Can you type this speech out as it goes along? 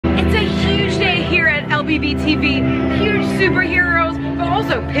LBBTV, huge superheroes, but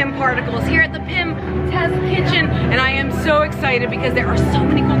also Pym particles here at the Pym Test Kitchen. And I am so excited because there are so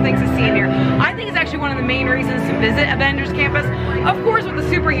many cool things to see in here. I think it's actually one of the main reasons to visit Avengers Campus, of course with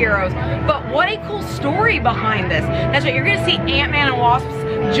the superheroes, but what a cool story behind this. That's right, you're gonna see Ant-Man and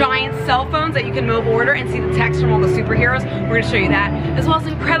Wasp's giant cell phones that you can mobile order and see the text from all the superheroes. We're gonna show you that, as well as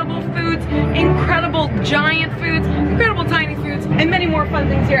incredible foods, incredible giant foods, incredible tiny foods, and many more fun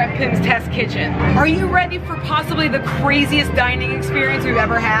things here at Pym's Test Kitchen. Are you ready for possibly the craziest dining experience we've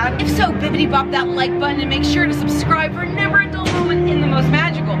ever had? If so, bibbidi bop that like button and make sure to subscribe for never a dull moment in the most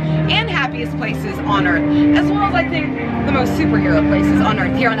magical and happiest places on earth, as well as I think the most superhero places on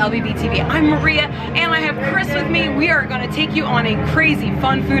earth here on LBBTV. I'm Maria and I have Chris with me. We are going to take you on a crazy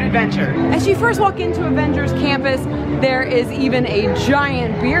fun food adventure. As you first walk into Avengers Campus, there is even a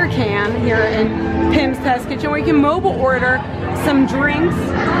giant beer can here in Pym's Test Kitchen where you can mobile order some drinks.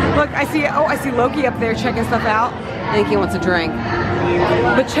 Look, I see Loki up there checking stuff out. I think he wants a drink.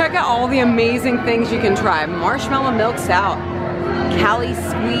 But check out all the amazing things you can try. Marshmallow milk stout, Cali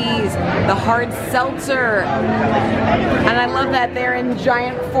Squeeze, the hard seltzer. And I love that they're in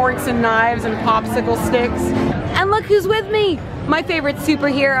giant forks and knives and popsicle sticks. And look who's with me, my favorite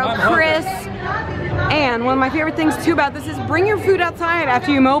superhero, Chris. And one of my favorite things too about this is bring your food outside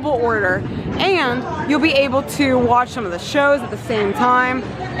after you mobile order, and you'll be able to watch some of the shows at the same time.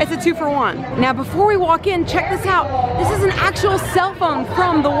 It's a 2-for-1. Now before we walk in, check this out. This is an actual cell phone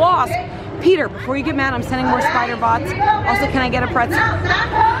from the Wasp. Peter, before you get mad, I'm sending more spider bots. Also, can I get a pretzel?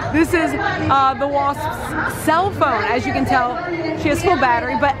 This is the Wasp's cell phone. As you can tell, she has full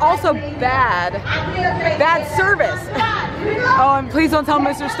battery, but also bad service. Oh, and please don't tell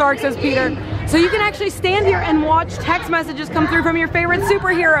Mr. Stark, says Peter. So you can actually stand here and watch text messages come through from your favorite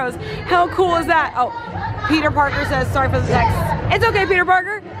superheroes. How cool is that? Oh, Peter Parker says, sorry for the text. It's okay, Peter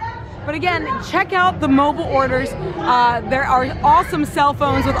Parker. But again, check out the mobile orders. There are awesome cell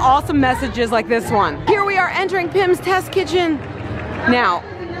phones with awesome messages like this one. Here we are entering Pym's Test Kitchen. Now,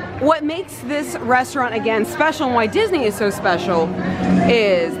 what makes this restaurant again special and why Disney is so special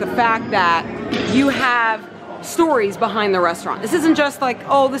is the fact that you have stories behind the restaurant. This isn't just like,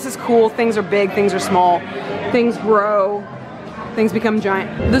 oh, this is cool, things are big, things are small, things grow, things become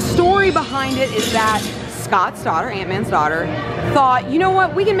giant. The story behind it is that Scott's daughter, Ant-Man's daughter, thought, you know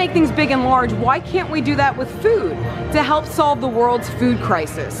what, we can make things big and large. Why can't we do that with food to help solve the world's food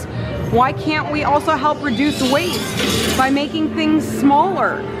crisis? Why can't we also help reduce waste by making things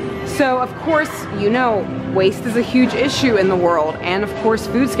smaller? So of course, you know, waste is a huge issue in the world, and of course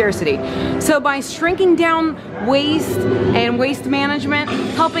food scarcity. So by shrinking down waste and waste management,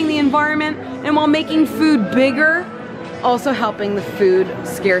 helping the environment, and while making food bigger, also helping the food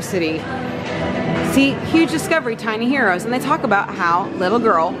scarcity. See, huge discovery, tiny heroes, and they talk about how little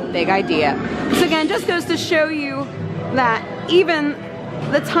girl, big idea. So again, just goes to show you that even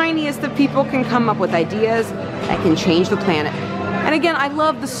the tiniest of people can come up with ideas that can change the planet. And again, I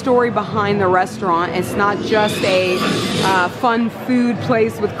love the story behind the restaurant. It's not just a fun food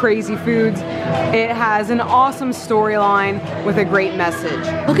place with crazy foods. It has an awesome storyline with a great message.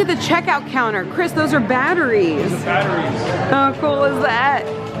 Look at the checkout counter. Chris, those are batteries. Those are batteries. How cool is that?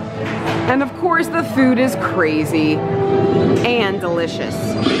 And of course, the food is crazy and delicious.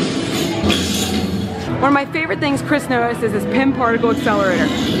 One of my favorite things Chris noticed is this Pym particle accelerator.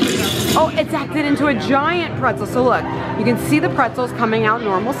 Oh, it's acted into a giant pretzel. So look, you can see the pretzels coming out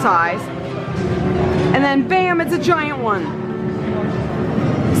normal size. And then bam, it's a giant one.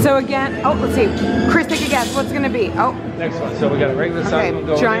 So again, oh, let's see. Chris, take a guess. What's gonna be? Oh. Next one. So we got a regular size one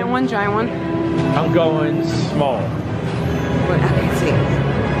going giant one, giant one. I'm going small. Okay, let's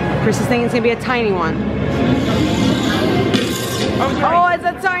see. Chris is thinking it's gonna be a tiny one. Oh, it's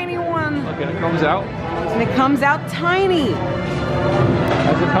a tiny one. Okay, it comes out. And it comes out tiny.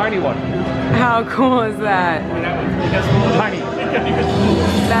 That's a tiny one. How cool is that? That's tiny.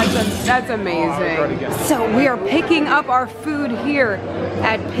 That's amazing. So we are picking up our food here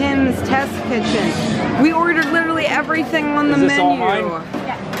at Pym's Test Kitchen. We ordered literally everything on the menu. All mine?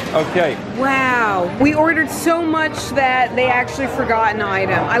 Okay. Wow. We ordered so much that they actually forgot an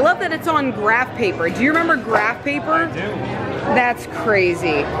item. I love that it's on graph paper. Do you remember graph paper? I do. That's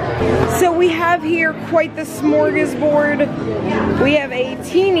crazy. So we have here quite the smorgasbord. We have a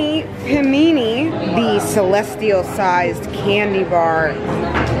teeny Pymini, the celestial sized candy bar.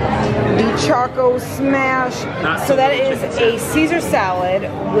 The Choco Smash. So that is a Caesar salad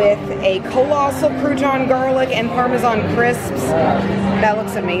with a colossal crouton garlic and Parmesan crisps. That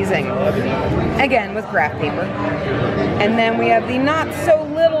looks amazing. Again, with graph paper. And then we have the not so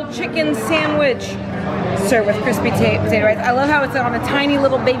little chicken sandwich served with crispy potato rice. I love how it's on a tiny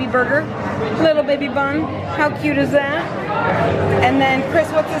little baby burger, little baby bun. How cute is that? And then, Chris,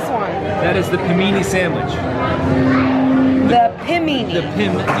 what's this one? That is the Pymini sandwich. The Pymini. The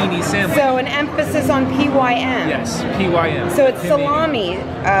Pymini sandwich. So an emphasis on PYM. Yes, PYM. So it's Pymini. salami,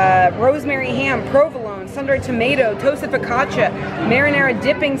 rosemary ham, provolone, sun-dried tomato, toasted focaccia, marinara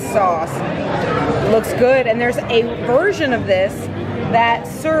dipping sauce. Looks good. And there's a version of this that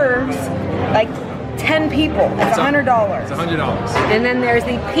serves like 10 people. It's $100. It's $100. And then there's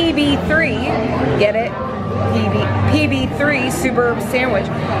the PB3, get it? PB3 Super Sandwich.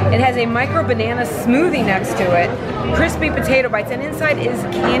 It has a micro banana smoothie next to it, crispy potato bites, and inside is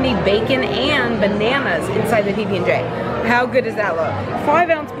candied bacon and bananas inside the PB&J. How good does that look?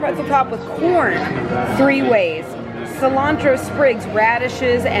 5-ounce pretzel top with corn, 3 ways. Cilantro sprigs,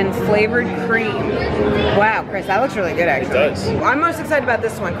 radishes, and flavored cream. Wow, Chris, that looks really good actually. It does. I'm most excited about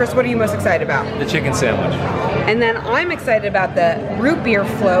this one. Chris, what are you most excited about? The chicken sandwich. And then I'm excited about the root beer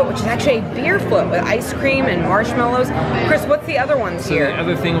float, which is actually a beer float with ice cream and marshmallows. Chris, what's the other ones here? The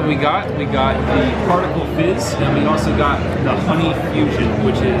other thing we got the particle fizz, and we also got the honey fusion,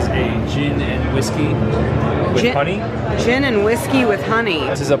 which is a gin and whiskey with honey. Gin and whiskey with honey.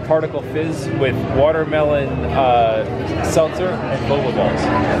 This is a particle fizz with watermelon seltzer and boba balls.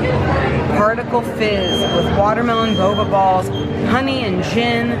 Particle fizz with watermelon boba balls, honey and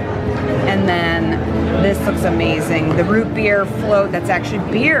gin, and then this looks amazing. The root beer float, that's actually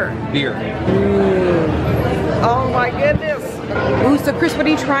beer. Beer. Ooh. Oh my goodness. Ooh, so Chris, what are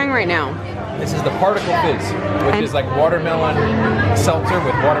you trying right now? This is the particle fizz, which is like watermelon seltzer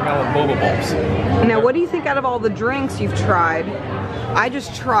with watermelon boba balls. Now, what do you think out of all the drinks you've tried? I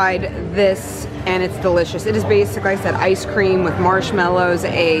just tried this and it's delicious. It is basically, like I said, ice cream with marshmallows,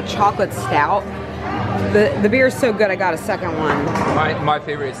 a chocolate stout. The beer is so good, I got a second one. My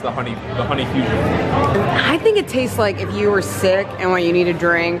favorite is the honey fusion. I think it tastes like if you were sick and when you need a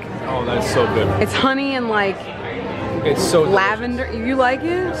drink. Oh, that's so good. It's honey and like it's so lavender. delicious. You like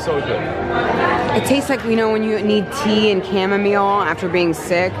it? So good. It tastes like, you know, when you need tea and chamomile after being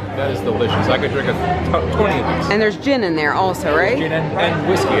sick. That is delicious. I could drink 20 of these. And there's gin in there also, right? Gin and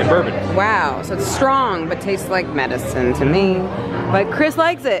whiskey and bourbon. Wow, so it's strong but tastes like medicine to me. But Chris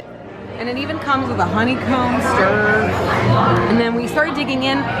likes it. And it even comes with a honeycomb stir. And then we started digging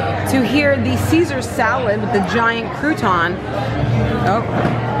in to hear the Caesar salad with the giant crouton.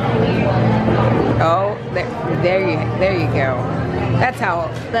 Oh, there you go. That's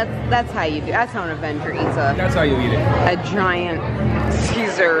how you do. That's how an Avenger eats a. That's how you eat it. A giant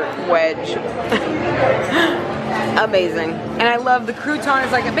Caesar wedge. Amazing. And I love the crouton.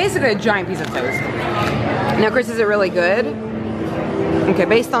 It's like basically a giant piece of toast. Now, Chris, is it really good? Okay,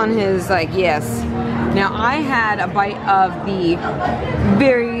 based on his yes. Now I had a bite of the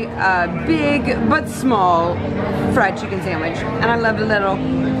very big but small fried chicken sandwich, and I love the little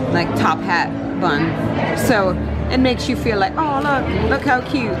top hat bun. So it makes you feel like, oh look how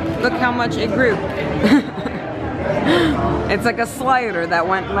cute, look how much it grew. It's like a slider that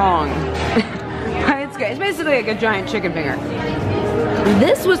went wrong. But it's good. It's basically like a giant chicken finger.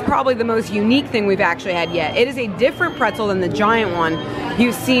 This was probably the most unique thing we've actually had yet. It is a different pretzel than the giant one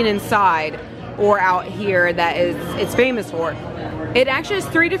you've seen inside or out here that it's famous for. It actually has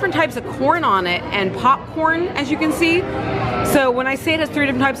 3 different types of corn on it and popcorn, as you can see. So when I say it has 3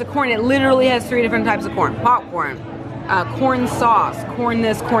 different types of corn, it literally has 3 different types of corn. Popcorn, corn sauce, corn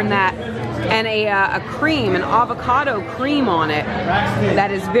this, corn that, and a cream, an avocado cream on it.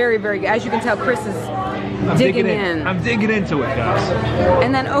 That is very, very good. As you can tell, Chris is digging in. I'm digging into it, guys.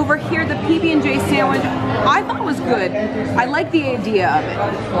 And then over here, the PB&J sandwich, I thought was good. I like the idea of it.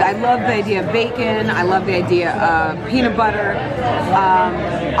 I love the idea of bacon. I love the idea of peanut butter.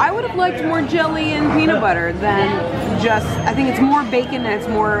 I would have liked more jelly and peanut butter than just, I think it's more bacon and it's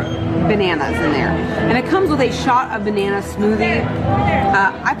more bananas in there. And it comes with a shot of banana smoothie.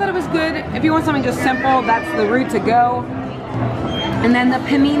 I thought it was good. If you want something just simple, that's the route to go. And then the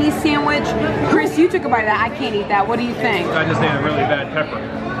Pymini sandwich. Chris, you took a bite of that. I can't eat that. What do you think? I just ate a really bad pepper.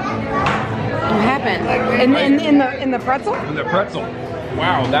 What happened? In the pretzel? In the pretzel.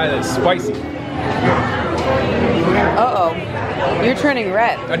 Wow, that is spicy. Uh-oh. You're turning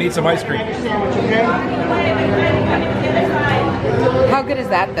red. I need some ice cream. How good is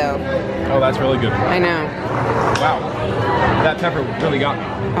that, though? Oh, that's really good. I know. Wow. That pepper really got me.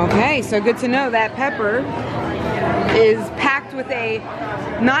 Okay, so good to know that pepper is packed with a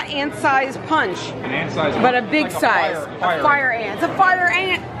not ant-sized punch, but a big size. A fire ant. It's a fire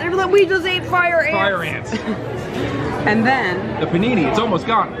ant. We just ate fire ants. Fire ants. And then the panini. It's almost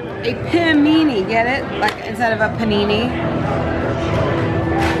gone. A Pymini, get it? Like instead of a panini.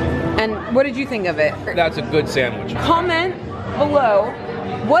 And What did you think of it? That's a good sandwich. Comment below,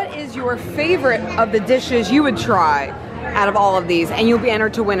 what is your favorite of the dishes you would try out of all of these, and you'll be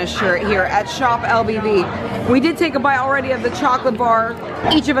entered to win a shirt here at Shop LBB. We did take a bite already of the chocolate bar.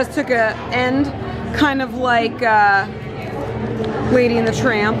 Each of us took a end, kind of like Lady and the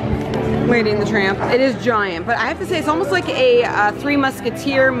Tramp. Lady and the Tramp. It is giant, but I have to say it's almost like a Three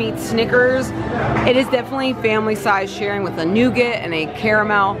Musketeer meets Snickers. It is definitely family size sharing with a nougat and a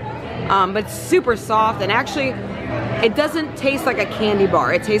caramel, but super soft, and actually it doesn't taste like a candy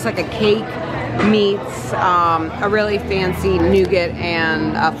bar. It tastes like a cake meets a really fancy nougat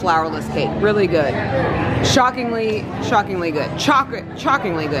and a flourless cake. Really good. Shockingly good.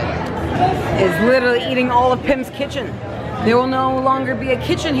 Shockingly good. Is literally eating all of Pym's kitchen. There will no longer be a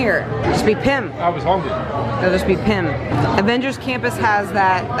kitchen here. It'll just be Pym. I was hungry. It'll just be Pym. Avengers Campus has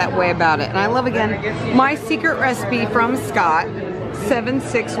that way about it. And I love, again, my secret recipe from Scott.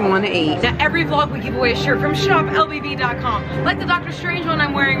 7618. Now every vlog we give away a shirt from shoplbb.com, like the Doctor Strange one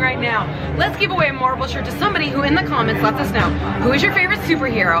I'm wearing right now. Let's give away a Marvel shirt to somebody who in the comments lets us know who is your favorite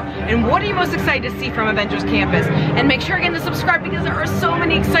superhero and what are you most excited to see from Avengers Campus. And make sure again to subscribe because there are so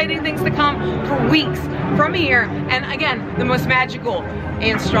many exciting things to come for weeks from here, and again, the most magical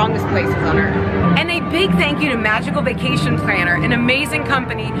and strongest places on earth. And a big thank you to Magical Vacation Planner, an amazing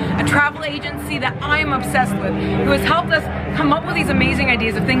company, a travel agency that I'm obsessed with, who has helped us come up with these amazing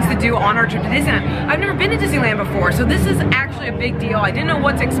ideas of things to do on our trip to Disneyland. I've never been to Disneyland before, so this is actually a big deal. I didn't know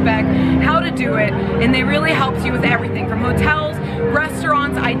what to expect, how to do it, and they really helped you with everything from hotels,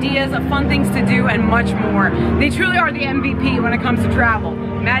 restaurants, ideas of fun things to do, and much more. They truly are the MVP when it comes to travel.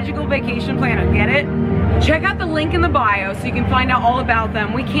 Magical Vacation Planner, get it? Check out the link in the bio so you can find out all about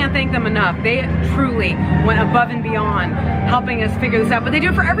them. We can't thank them enough. They truly went above and beyond helping us figure this out, but they do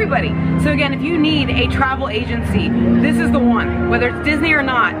it for everybody. So again, if you need a travel agency, this is the one. Whether it's Disney or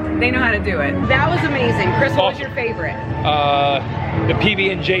not, they know how to do it. That was amazing. Chris, what was your favorite? The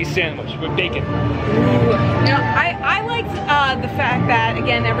PB&J sandwich with bacon. You know, I liked the fact that,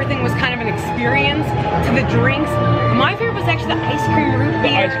 again, everything was kind of an experience to the drinks. My favorite was actually the ice cream root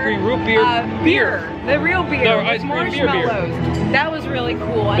beer. The ice cream root beer. Beer. The real beer. No, with ice cream marshmallows. beer. That was really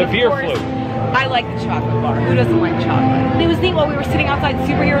cool. And The of beer course, float. I like the chocolate bar. Who doesn't like chocolate? It was neat while we were sitting outside,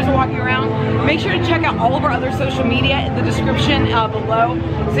 superheroes were walking around. Make sure to check out all of our other social media in the description below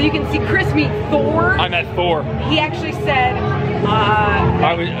so you can see Chris meet Thor. I met Thor. He actually said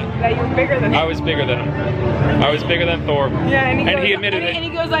that you're bigger than him. I was bigger than him. I was bigger than Thor. Yeah, and he admitted it. And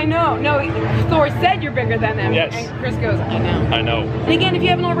he goes, I know. No, Thor said you're bigger than him. Yes. And Chris goes, I know. I know. And again, if you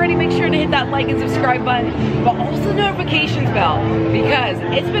haven't already, make sure to hit that like and subscribe button, but also the notifications bell, because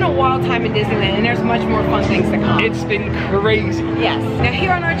it's been a wild time in Disneyland and there's much more fun things to come. It's been crazy. Yes. Now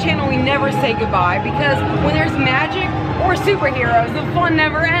here on our channel, we never say goodbye, because when there's magic or superheroes, the fun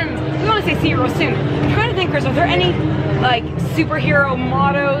never ends. We want to say see you real soon. I'm trying to think, Chris, are there any like superhero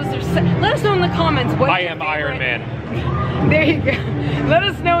mottos? Let us know in the comments. What I am Iron Man. There you go. Let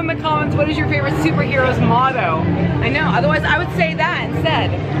us know in the comments what is your favorite superhero's motto. I know, otherwise I would say that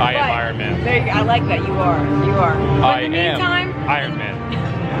instead. I am Iron Man. There you go. I like that. You are. You are. But in the meantime, Iron Man.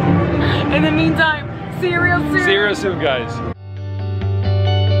 in the meantime, see you real soon. See you real soon, guys.